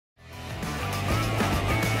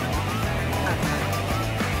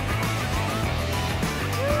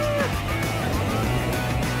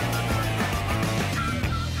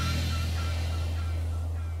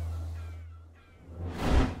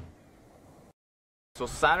So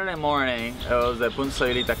Saturday morning, it was the Punta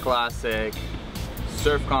Sayulita Classic,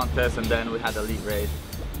 surf contest, and then we had the elite race.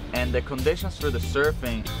 And the conditions for the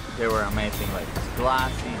surfing, they were amazing. Like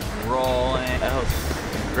glassy, rolling. It was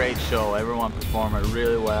a great show. Everyone performed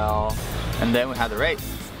really well. And then we had the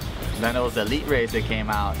race. Then it was the elite race that came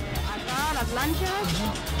out. Acá las lanchas,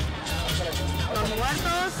 los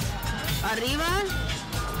muertos, arriba,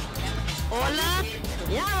 hola.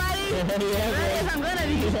 Yeah, buddy. Yes, I'm gonna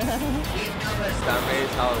That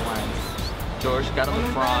race, how it went. George got on the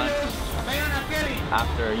front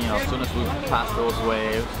after, you know, as soon as we passed those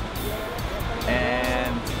waves.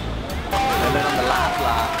 And then on the last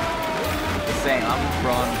lap, the same, I'm in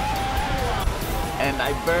front. And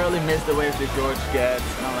I barely missed the waves that George gets.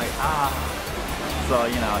 And I'm like, ah. So,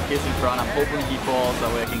 you know, he's in front. I'm hoping he falls so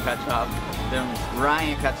that way I can catch up. Then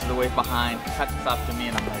Ryan catches the wave behind, catches up to me,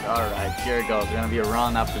 and I'm like, all right, here it goes. It's gonna be a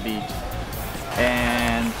run up the beach.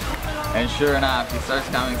 And sure enough, he starts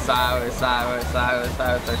coming sideways,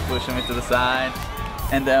 starts pushing me to the side.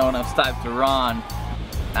 And then when I started to run,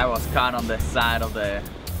 I was caught on the side of the,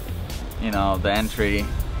 you know, the entry,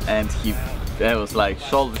 and it was like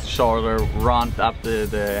shoulder to shoulder, run up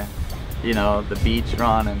the you know, the beach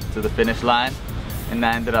run and to the finish line, and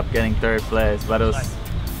I ended up getting third place. But it was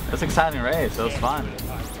an exciting race. It was fun.